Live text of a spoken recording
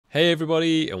Hey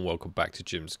everybody, and welcome back to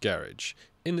Jim's Garage.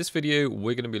 In this video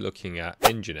we're going to be looking at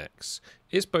Nginx.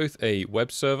 It's both a web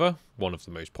server, one of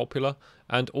the most popular,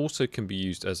 and also can be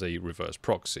used as a reverse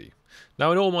proxy.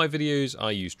 Now in all my videos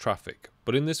I use traffic,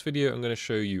 but in this video I'm going to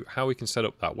show you how we can set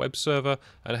up that web server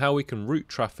and how we can route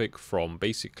traffic from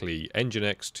basically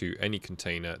Nginx to any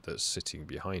container that's sitting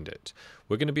behind it.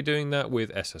 We're going to be doing that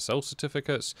with SSL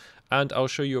certificates, and I'll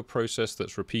show you a process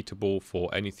that's repeatable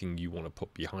for anything you want to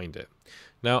put behind it.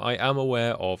 Now I am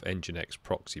aware of Nginx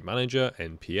Proxy Manager,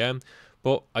 NPM,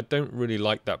 but I don't really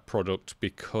like that product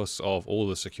because of all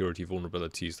the security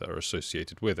vulnerabilities that are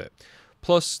associated with it.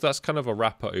 Plus, that's kind of a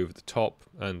wrapper over the top,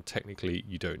 and technically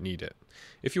you don't need it.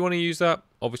 If you want to use that,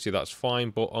 obviously that's fine,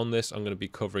 but on this I'm going to be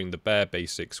covering the bare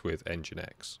basics with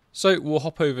Nginx. So we'll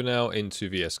hop over now into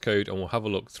VS Code and we'll have a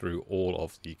look through all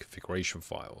of the configuration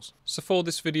files. So for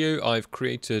this video I've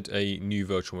created a new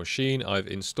virtual machine, I've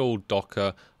installed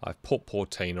Docker, I've put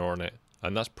Portainer on it,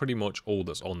 and that's pretty much all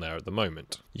that's on there at the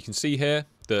moment. You can see here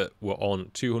that we're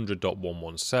on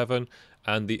 200.117,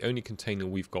 and the only container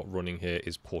we've got running here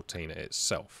is Portainer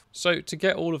itself. So to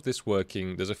get all of this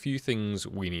working, there's a few things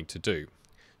we need to do.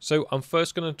 So I'm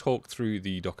first going to talk through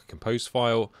the Docker Compose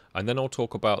file, and then I'll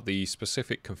talk about the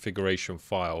specific configuration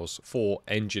files for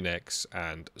Nginx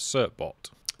and certbot.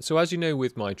 So as you know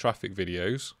with my traffic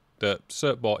videos, the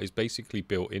certbot is basically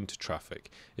built into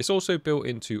traffic. It's also built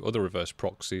into other reverse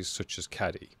proxies such as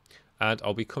Caddy. And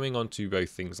I'll be coming on to both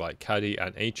things like Caddy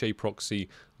and HA proxy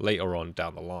later on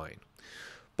down the line.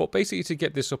 But basically to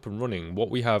get this up and running, what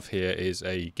we have here is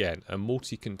again a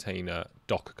multi-container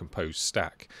Docker Compose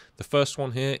stack. The first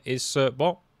one here is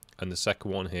certbot, and the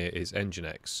second one here is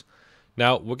Nginx.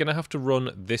 Now we're going to have to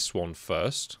run this one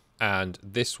first, and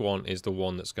this one is the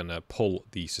one that's going to pull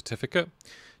the certificate.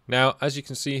 Now, as you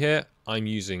can see here, I'm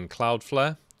using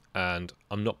Cloudflare, and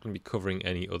I'm not going to be covering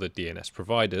any other DNS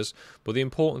providers, but the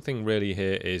important thing really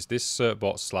here is this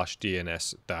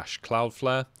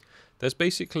certbot/DNS-Cloudflare. There's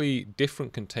basically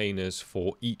different containers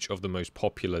for each of the most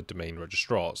popular domain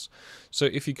registrars. So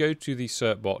if you go to the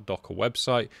certbot Docker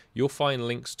website, you'll find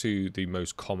links to the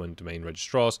most common domain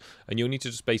registrars, and you'll need to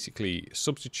just basically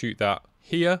substitute that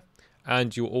here.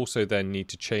 And you'll also then need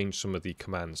to change some of the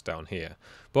commands down here.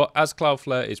 But as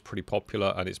Cloudflare is pretty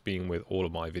popular and it's been with all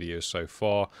of my videos so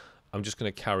far, I'm just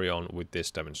going to carry on with this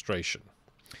demonstration.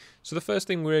 So the first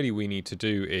thing really we need to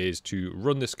do is to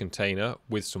run this container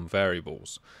with some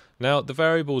variables. Now the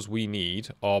variables we need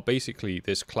are basically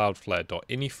this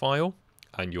cloudflare.ini file,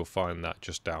 and you'll find that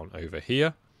just down over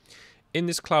here. In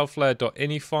this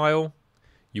cloudflare.ini file,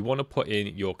 you want to put in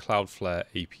your Cloudflare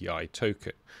API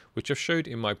token, which I've showed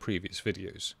in my previous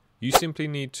videos. You simply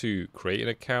need to create an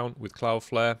account with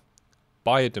Cloudflare,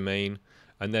 buy a domain,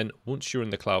 and then once you're in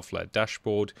the Cloudflare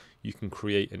dashboard, you can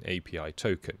create an API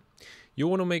token. You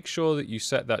want to make sure that you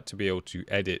set that to be able to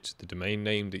edit the domain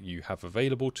name that you have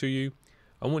available to you,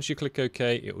 and once you click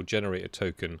OK, it will generate a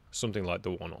token, something like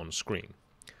the one on screen.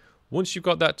 Once you've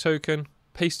got that token,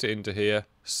 paste it into here,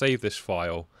 save this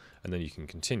file, and then you can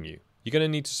continue. You're going to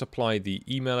need to supply the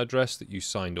email address that you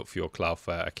signed up for your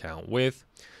Cloudflare account with.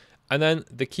 And then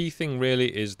the key thing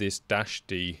really is this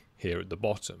 -d here at the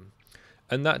bottom.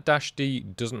 And that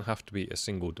 -d doesn't have to be a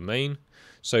single domain.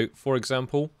 So for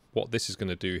example, what this is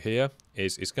going to do here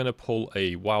is it's going to pull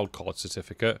a wildcard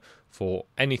certificate for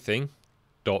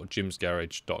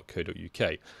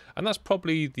anything.jimsgarage.co.uk. And that's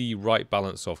probably the right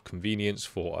balance of convenience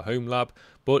for a home lab.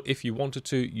 But if you wanted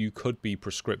to, you could be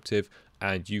prescriptive,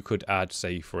 and you could add,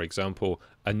 say, for example,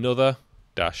 another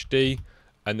 -d,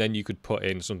 and then you could put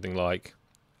in something like,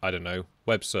 I don't know,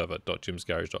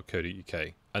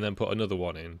 webserver.jimsgarage.co.uk, and then put another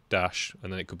one in, dash,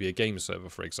 and then it could be a game server,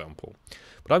 for example.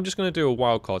 But I'm just going to do a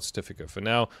wildcard certificate for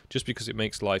now, just because it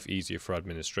makes life easier for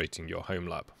administrating your home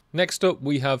lab. Next up,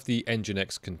 we have the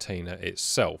Nginx container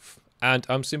itself. And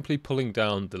I'm simply pulling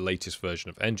down the latest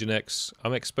version of Nginx.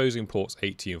 I'm exposing ports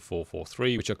 80 and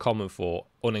 443, which are common for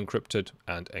unencrypted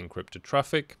and encrypted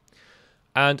traffic.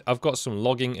 And I've got some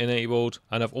logging enabled,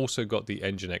 and I've also got the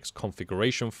Nginx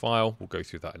configuration file. We'll go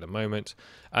through that in a moment.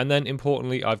 And then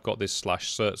importantly, I've got this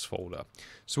 /certs folder.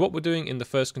 So what we're doing in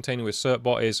the first container with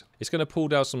certbot is it's going to pull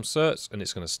down some certs and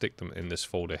it's going to stick them in this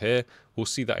folder here. We'll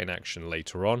see that in action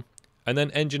later on. And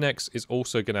then Nginx is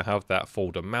also going to have that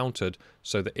folder mounted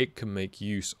so that it can make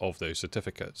use of those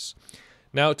certificates.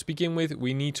 Now to begin with,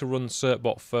 we need to run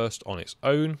certbot first on its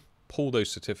own, pull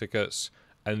those certificates,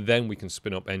 and then we can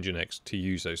spin up Nginx to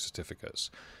use those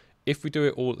certificates. If we do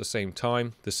it all at the same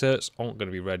time, the certs aren't going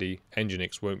to be ready,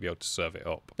 Nginx won't be able to serve it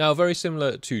up. Now, very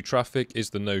similar to traffic is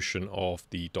the notion of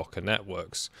the Docker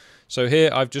networks. So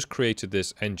here I've just created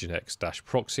this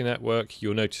Nginx-proxy network.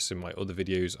 You'll notice in my other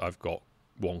videos I've got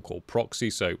one called Proxy.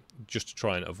 So just to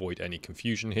try and avoid any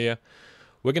confusion here,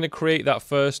 we're going to create that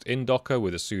first in Docker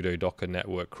with a sudo docker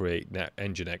network create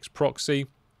Nginx proxy.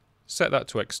 Set that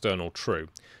to external true.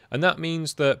 And that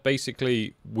means that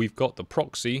basically we've got the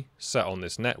proxy set on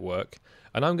this network.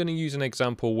 And I'm going to use an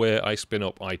example where I spin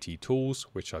up IT tools,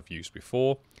 which I've used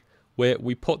before, where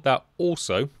we put that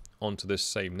also onto this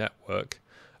same network.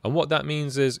 And what that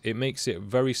means is it makes it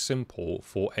very simple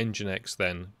for Nginx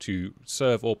then to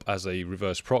serve up as a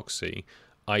reverse proxy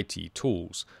IT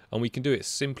tools. And we can do it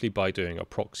simply by doing a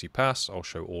proxy pass. I'll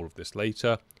show all of this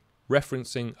later,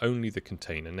 referencing only the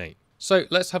container name. So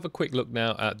let's have a quick look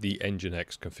now at the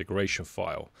Nginx configuration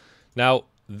file. Now,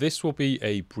 this will be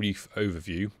a brief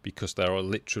overview because there are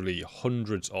literally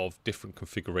hundreds of different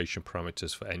configuration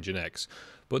parameters for Nginx,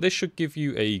 but this should give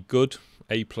you a good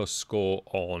A+ score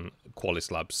on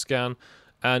Qualys Labs scan,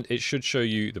 and it should show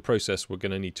you the process we're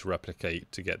going to need to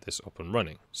replicate to get this up and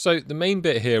running. So the main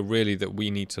bit here really that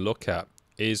we need to look at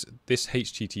is this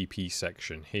HTTP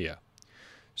section here.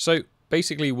 So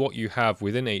basically what you have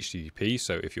within HTTP,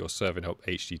 so if you're serving up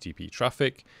HTTP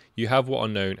traffic, you have what are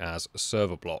known as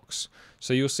server blocks.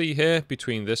 So you'll see here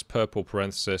between this purple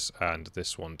parenthesis and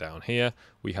this one down here,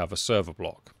 we have a server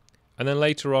block. And then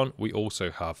later on, we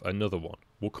also have another one.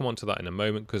 We'll come on to that in a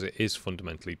moment because it is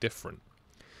fundamentally different.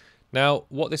 Now,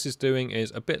 what this is doing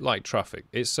is a bit like traffic.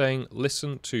 It's saying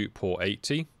listen to port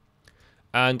 80,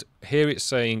 and here it's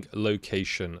saying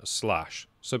location /.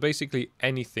 So basically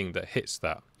anything that hits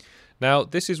that. Now,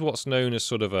 this is what's known as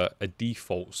sort of a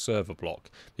default server block,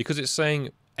 because it's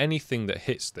saying anything that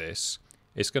hits this,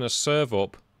 it's going to serve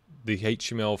up the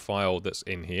HTML file that's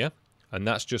in here, and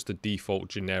that's just the default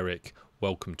generic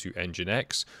welcome to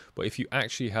Nginx. But if you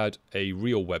actually had a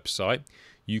real website,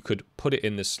 you could put it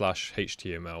in this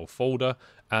 /html folder,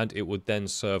 and it would then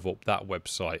serve up that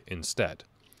website instead.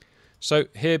 So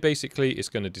here basically it's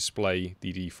going to display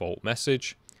the default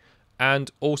message, and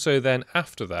also then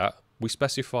after that, we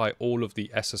specify all of the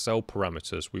SSL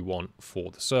parameters we want for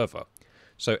the server.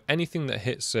 So anything that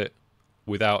hits it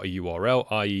without a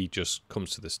URL, i.e. just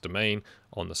comes to this domain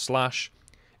on the /,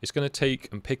 it's going to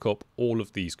take and pick up all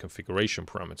of these configuration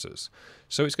parameters.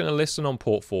 So it's going to listen on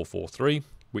port 443,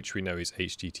 which we know is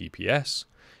HTTPS.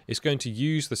 It's going to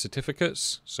use the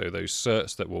certificates, so those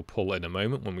certs that we'll pull in a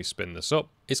moment when we spin this up.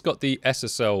 It's got the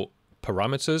SSL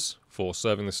parameters for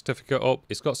serving the certificate up.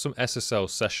 It's got some SSL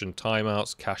session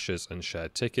timeouts, caches, and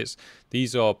shared tickets.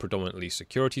 These are predominantly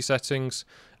security settings.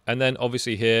 And then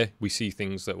obviously here we see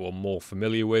things that we're more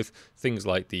familiar with, things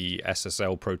like the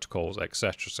SSL protocols,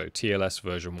 etc. So TLS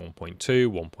version 1.2,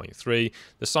 1.3,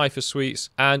 the Cypher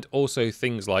suites, and also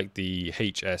things like the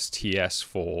HSTS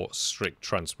for strict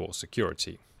transport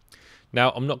security.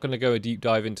 Now, I'm not going to go a deep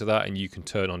dive into that, and you can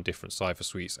turn on different Cypher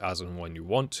suites as and when you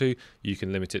want to. You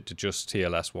can limit it to just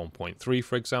TLS 1.3,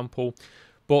 for example,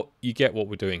 but you get what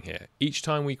we're doing here. Each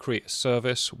time we create a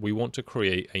service, we want to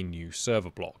create a new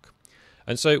server block.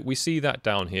 And so we see that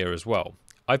down here as well.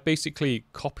 I've basically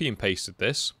copy and pasted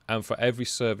this, and for every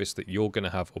service that you're going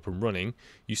to have up and running,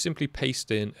 you simply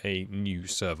paste in a new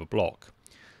server block.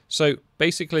 So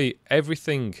basically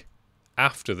everything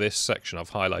after this section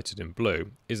I've highlighted in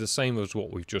blue is the same as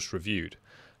what we've just reviewed.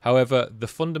 However, the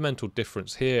fundamental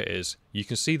difference here is you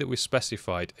can see that we've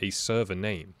specified a server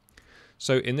name.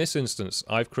 So in this instance,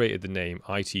 I've created the name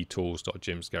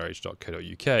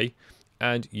ittools.jimsgarage.co.uk,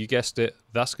 and you guessed it,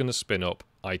 that's going to spin up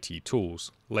IT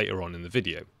tools later on in the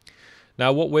video.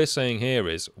 Now what we're saying here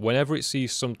is whenever it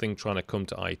sees something trying to come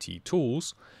to IT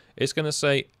tools, it's going to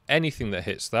say anything that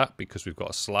hits that, because we've got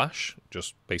a /,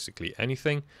 just basically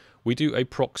anything. We do a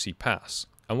proxy pass,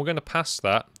 and we're going to pass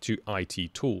that to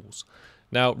IT tools.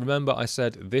 Now remember I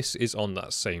said this is on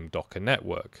that same Docker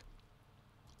network.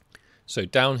 So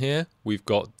down here we've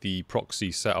got the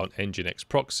proxy set on Nginx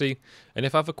proxy, and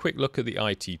if I have a quick look at the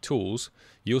IT tools,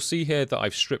 you'll see here that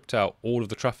I've stripped out all of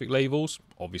the traffic labels.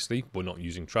 Obviously we're not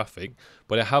using traffic,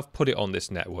 but I have put it on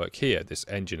this network here, this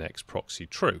Nginx proxy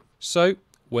true. So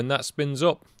when that spins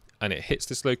up and it hits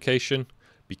this location,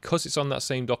 because it's on that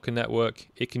same Docker network,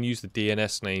 it can use the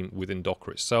DNS name within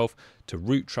Docker itself to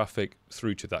route traffic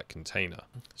through to that container.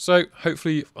 So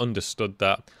hopefully you've understood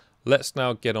that. Let's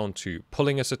now get on to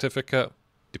pulling a certificate,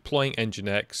 deploying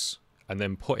Nginx, and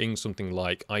then putting something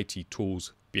like IT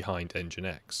tools behind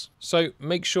Nginx. So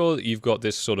make sure that you've got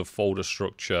this sort of folder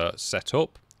structure set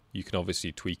up. You can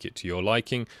obviously tweak it to your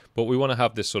liking, but we want to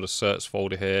have this sort of certs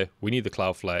folder here. We need the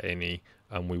Cloudflare ini,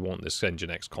 and we want this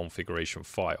Nginx configuration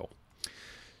file.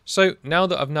 So now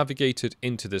that I've navigated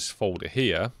into this folder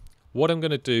here, what I'm going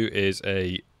to do is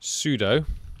a sudo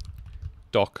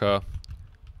docker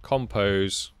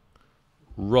compose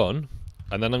run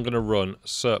and then I'm going to run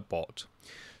certbot.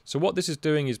 So what this is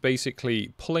doing is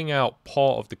basically pulling out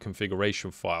part of the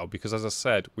configuration file, because as I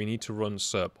said, we need to run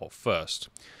certbot first.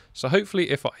 So hopefully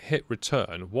if I hit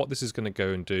return, what this is going to go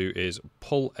and do is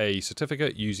pull a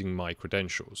certificate using my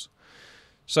credentials.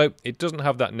 So it doesn't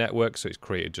have that network, so it's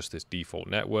created just this default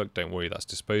network. Don't worry, that's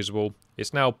disposable.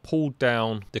 It's now pulled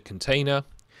down the container.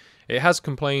 It has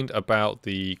complained about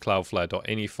the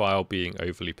cloudflare.ini file being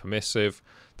overly permissive.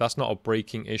 That's not a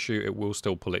breaking issue, it will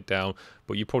still pull it down,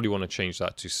 but you probably want to change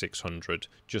that to 600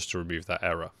 just to remove that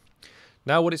error.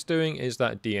 Now what it's doing is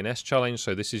that DNS challenge,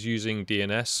 so this is using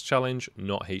DNS challenge,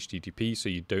 not HTTP, so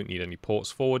you don't need any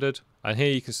ports forwarded. And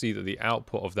here you can see that the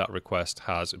output of that request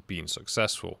has been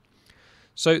successful.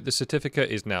 So the certificate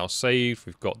is now saved,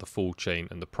 we've got the full chain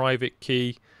and the private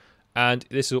key, and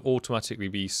this will automatically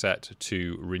be set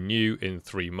to renew in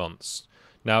 3 months.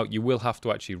 Now you will have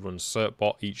to actually run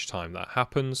certbot each time that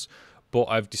happens, but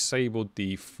I've disabled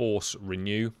the force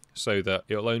renew so that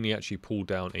it'll only actually pull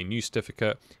down a new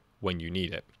certificate when you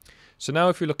need it. So now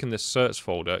if you look in this certs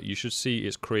folder, you should see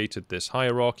it's created this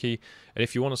hierarchy, and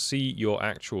if you want to see your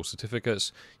actual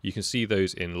certificates, you can see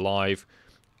those in live.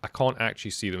 I can't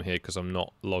actually see them here because I'm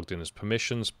not logged in as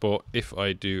permissions, but if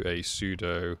I do a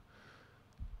sudo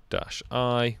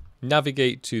 -i,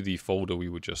 navigate to the folder we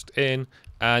were just in,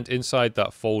 and inside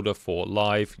that folder for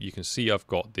live, you can see I've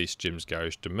got this Jim's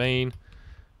Garage domain,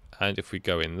 and if we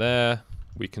go in there,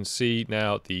 we can see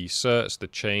now the certs, the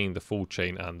chain, the full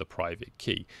chain, and the private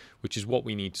key, which is what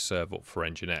we need to serve up for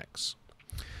Nginx.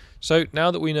 So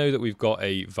now that we know that we've got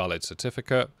a valid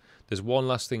certificate, there's one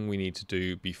last thing we need to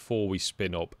do before we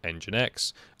spin up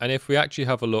Nginx, and if we actually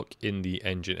have a look in the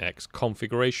Nginx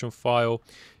configuration file,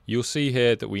 you'll see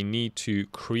here that we need to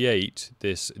create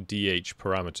this DH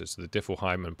parameters, the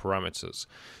Diffie-Hellman parameters.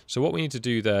 So what we need to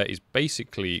do there is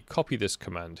basically copy this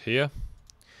command here,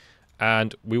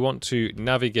 and we want to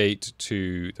navigate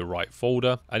to the right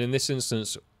folder, and in this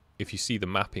instance, if you see the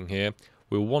mapping here,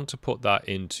 we'll want to put that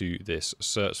into this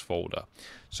certs folder.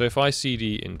 So if I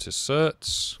cd into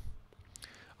certs,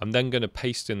 I'm then going to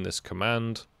paste in this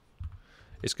command.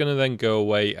 It's going to then go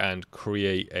away and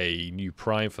create a new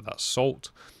prime for that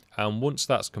salt. And once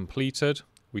that's completed,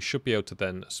 we should be able to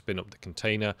then spin up the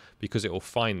container because it will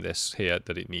find this here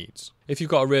that it needs. If you've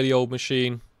got a really old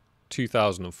machine,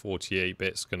 2048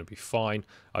 bits going to be fine.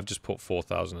 I've just put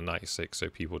 4096 so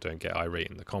people don't get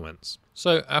irate in the comments.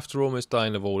 So after almost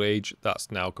dying of old age, that's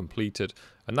now completed.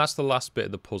 And that's the last bit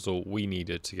of the puzzle we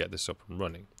needed to get this up and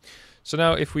running. So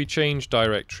now if we change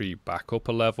directory back up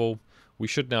a level, we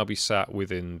should now be sat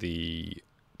within the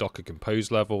Docker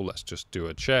Compose level. Let's just do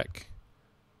a check.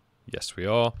 Yes, we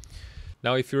are.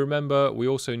 Now, if you remember, we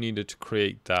also needed to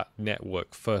create that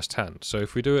network firsthand. So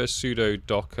if we do a sudo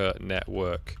docker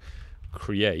network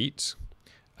create,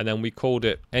 and then we called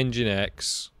it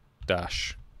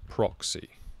Nginx-proxy.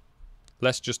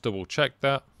 Let's just double check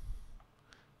that.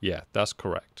 Yeah, that's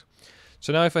correct.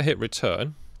 So now if I hit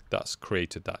return, that's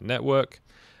created that network,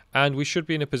 and we should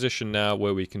be in a position now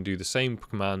where we can do the same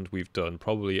command we've done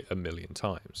probably a million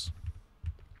times.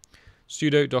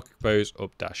 Sudo docker compose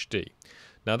up-d.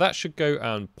 Now that should go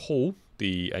and pull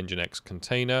the Nginx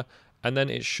container, and then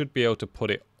it should be able to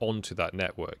put it onto that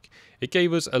network. It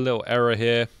gave us a little error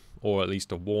here, or at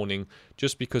least a warning,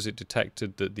 just because it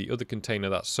detected that the other container,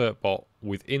 that certbot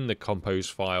within the compose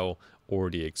file,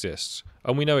 already exists.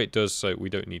 And we know it does, so we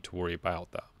don't need to worry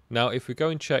about that. Now if we go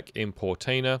and check in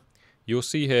Portainer, you'll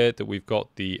see here that we've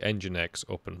got the Nginx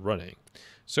up and running.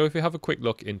 So if we have a quick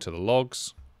look into the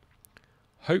logs,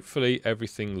 hopefully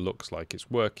everything looks like it's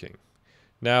working.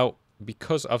 Now,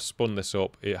 because I've spun this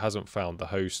up, it hasn't found the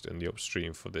host and the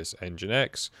upstream for this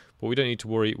Nginx, but we don't need to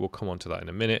worry, we'll come on to that in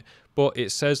a minute. But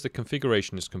it says the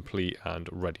configuration is complete and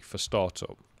ready for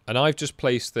startup. And I've just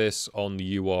placed this on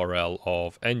the URL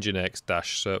of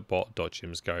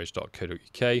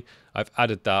nginx-certbot.jimsgarage.co.uk. I've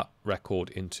added that record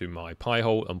into my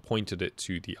Pi-hole and pointed it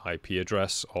to the IP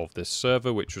address of this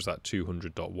server, which was at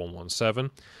 200.117.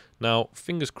 Now,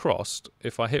 fingers crossed,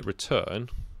 if I hit return,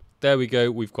 there we go,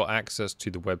 we've got access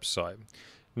to the website.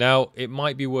 Now, it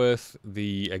might be worth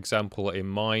the example in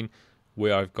mine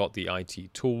where I've got the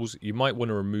IT tools. You might want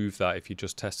to remove that if you're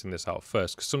just testing this out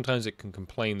first, because sometimes it can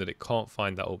complain that it can't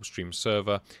find that upstream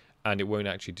server and it won't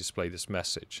actually display this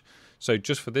message. So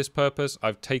just for this purpose,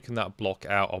 I've taken that block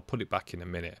out. I'll put it back in a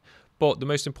minute. But the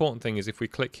most important thing is if we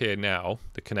click here now,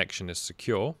 the connection is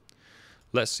secure.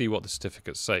 Let's see what the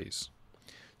certificate says.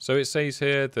 So it says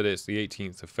here that it's the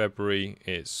 18th of February,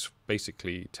 it's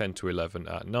basically 10 to 11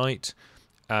 at night,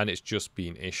 and it's just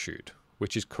been issued,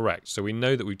 which is correct. So we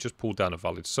know that we've just pulled down a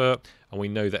valid cert, and we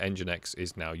know that Nginx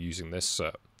is now using this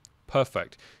cert.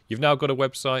 Perfect. You've now got a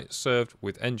website served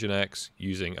with Nginx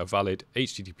using a valid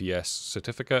HTTPS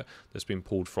certificate that's been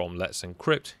pulled from Let's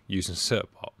Encrypt using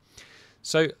certbot.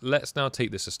 So let's now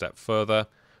take this a step further.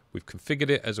 We've configured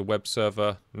it as a web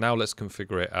server. Now let's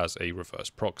configure it as a reverse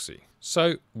proxy.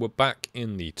 So we're back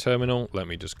in the terminal. Let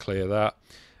me just clear that.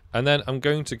 And then I'm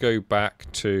going to go back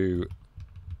to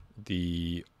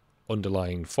the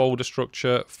underlying folder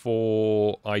structure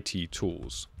for IT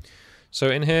tools. So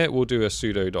in here, we'll do a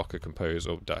sudo docker compose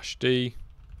of -d.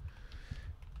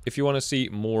 If you want to see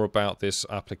more about this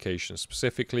application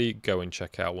specifically, go and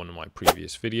check out one of my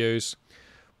previous videos.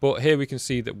 But here we can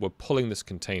see that we're pulling this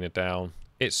container down.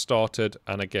 It's started,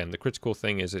 and again, the critical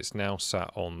thing is it's now sat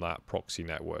on that proxy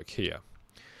network here.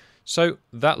 So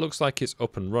that looks like it's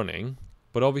up and running,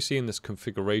 but obviously in this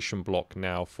configuration block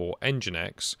now for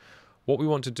Nginx, what we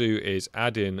want to do is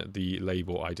add in the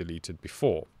label I deleted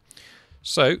before.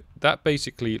 So that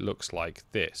basically looks like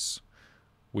this.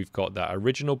 We've got that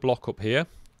original block up here,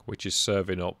 which is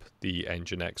serving up the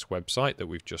Nginx website that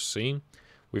we've just seen.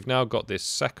 We've now got this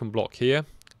second block here,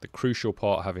 the crucial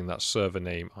part having that server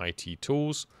name IT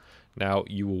tools. Now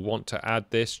you will want to add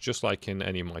this just like in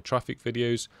any of my traffic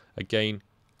videos. Again,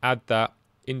 add that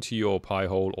into your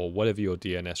Pi-hole or whatever your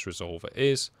DNS resolver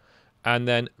is, and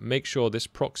then make sure this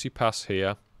proxy pass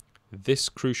here, this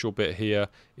crucial bit here,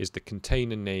 is the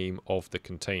container name of the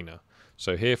container.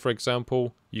 So here, for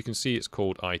example, you can see it's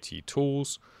called IT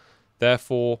tools.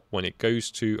 Therefore, when it goes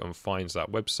to and finds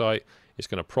that website, it's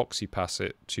going to proxy pass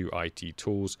it to IT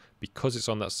tools. Because it's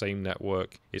on that same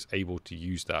network, it's able to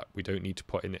use that. We don't need to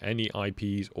put in any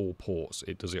IPs or ports.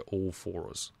 It does it all for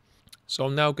us. So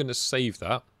I'm now going to save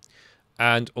that.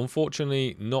 And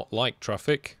unfortunately, not like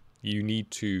traffic, you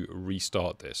need to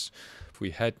restart this. If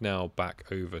we head now back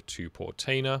over to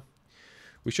Portainer,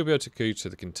 we should be able to go to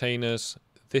the containers.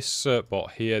 This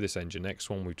certbot here, this Nginx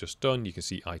one we've just done, you can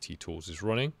see IT tools is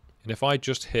running. And if I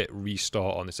just hit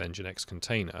restart on this Nginx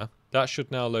container, that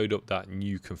should now load up that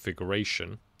new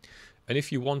configuration. And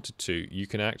if you wanted to, you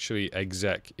can actually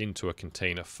exec into a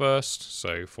container first.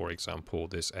 So for example,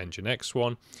 this Nginx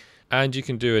one, and you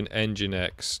can do an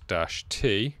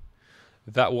nginx-t.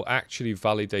 That will actually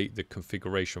validate the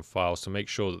configuration files to make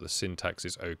sure that the syntax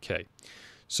is okay.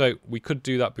 So we could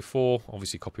do that before.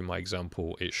 Obviously, copy my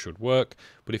example, it should work.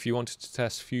 But if you wanted to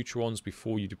test future ones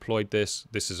before you deployed this,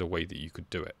 this is a way that you could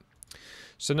do it.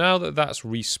 So now that that's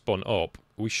respun up,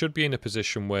 we should be in a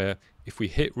position where if we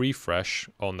hit refresh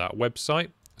on that website,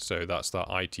 so that's that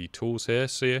IT tools here,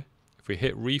 see, if we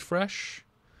hit refresh,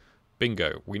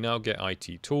 bingo, we now get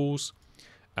IT tools.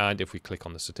 And if we click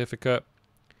on the certificate,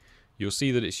 you'll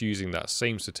see that it's using that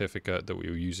same certificate that we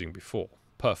were using before.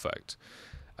 Perfect.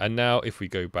 And now if we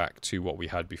go back to what we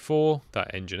had before,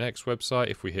 that Nginx website,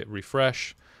 if we hit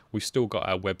refresh, we've still got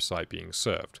our website being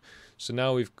served. So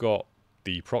now we've got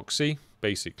the proxy,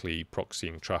 basically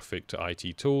proxying traffic to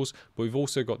IT tools, but we've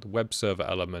also got the web server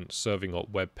element serving up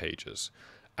web pages.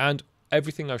 And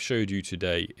everything I've showed you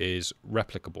today is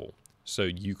replicable. So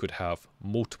you could have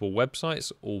multiple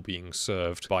websites all being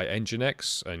served by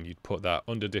Nginx, and you'd put that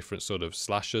under different sort of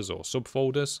slashes or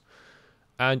subfolders.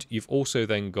 And you've also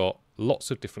then got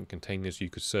lots of different containers you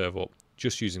could serve up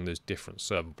just using those different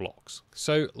server blocks.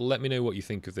 So let me know what you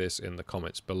think of this in the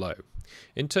comments below.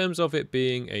 In terms of it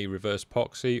being a reverse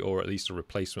proxy or at least a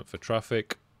replacement for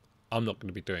traffic, I'm not going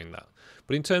to be doing that.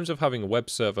 But in terms of having a web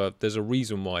server, there's a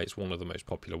reason why it's one of the most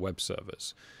popular web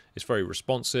servers. It's very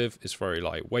responsive, it's very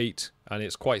lightweight, and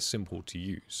it's quite simple to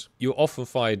use. You'll often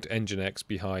find Nginx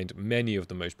behind many of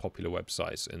the most popular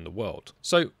websites in the world.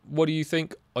 So what do you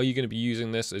think? Are you going to be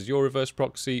using this as your reverse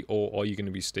proxy, or are you going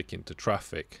to be sticking to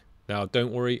traffic? Now,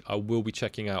 don't worry, I will be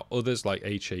checking out others like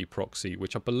HA Proxy,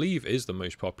 which I believe is the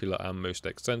most popular and most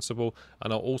extensible,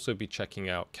 and I'll also be checking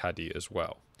out Caddy as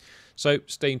well. So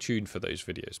stay tuned for those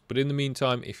videos. But in the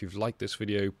meantime, if you've liked this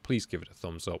video, please give it a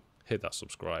thumbs up, hit that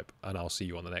subscribe, and I'll see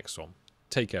you on the next one.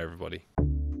 Take care, everybody.